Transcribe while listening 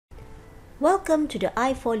Welcome to the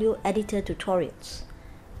iFolio editor tutorials.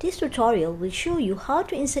 This tutorial will show you how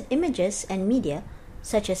to insert images and media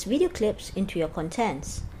such as video clips into your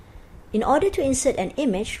contents. In order to insert an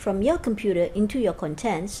image from your computer into your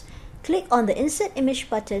contents, click on the Insert Image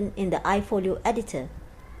button in the iFolio editor.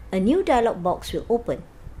 A new dialog box will open.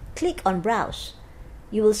 Click on Browse.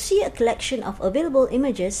 You will see a collection of available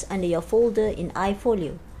images under your folder in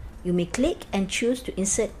iFolio. You may click and choose to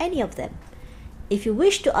insert any of them. If you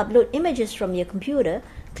wish to upload images from your computer,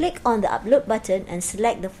 click on the Upload button and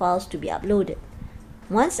select the files to be uploaded.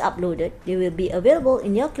 Once uploaded, they will be available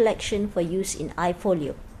in your collection for use in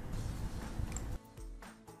iFolio.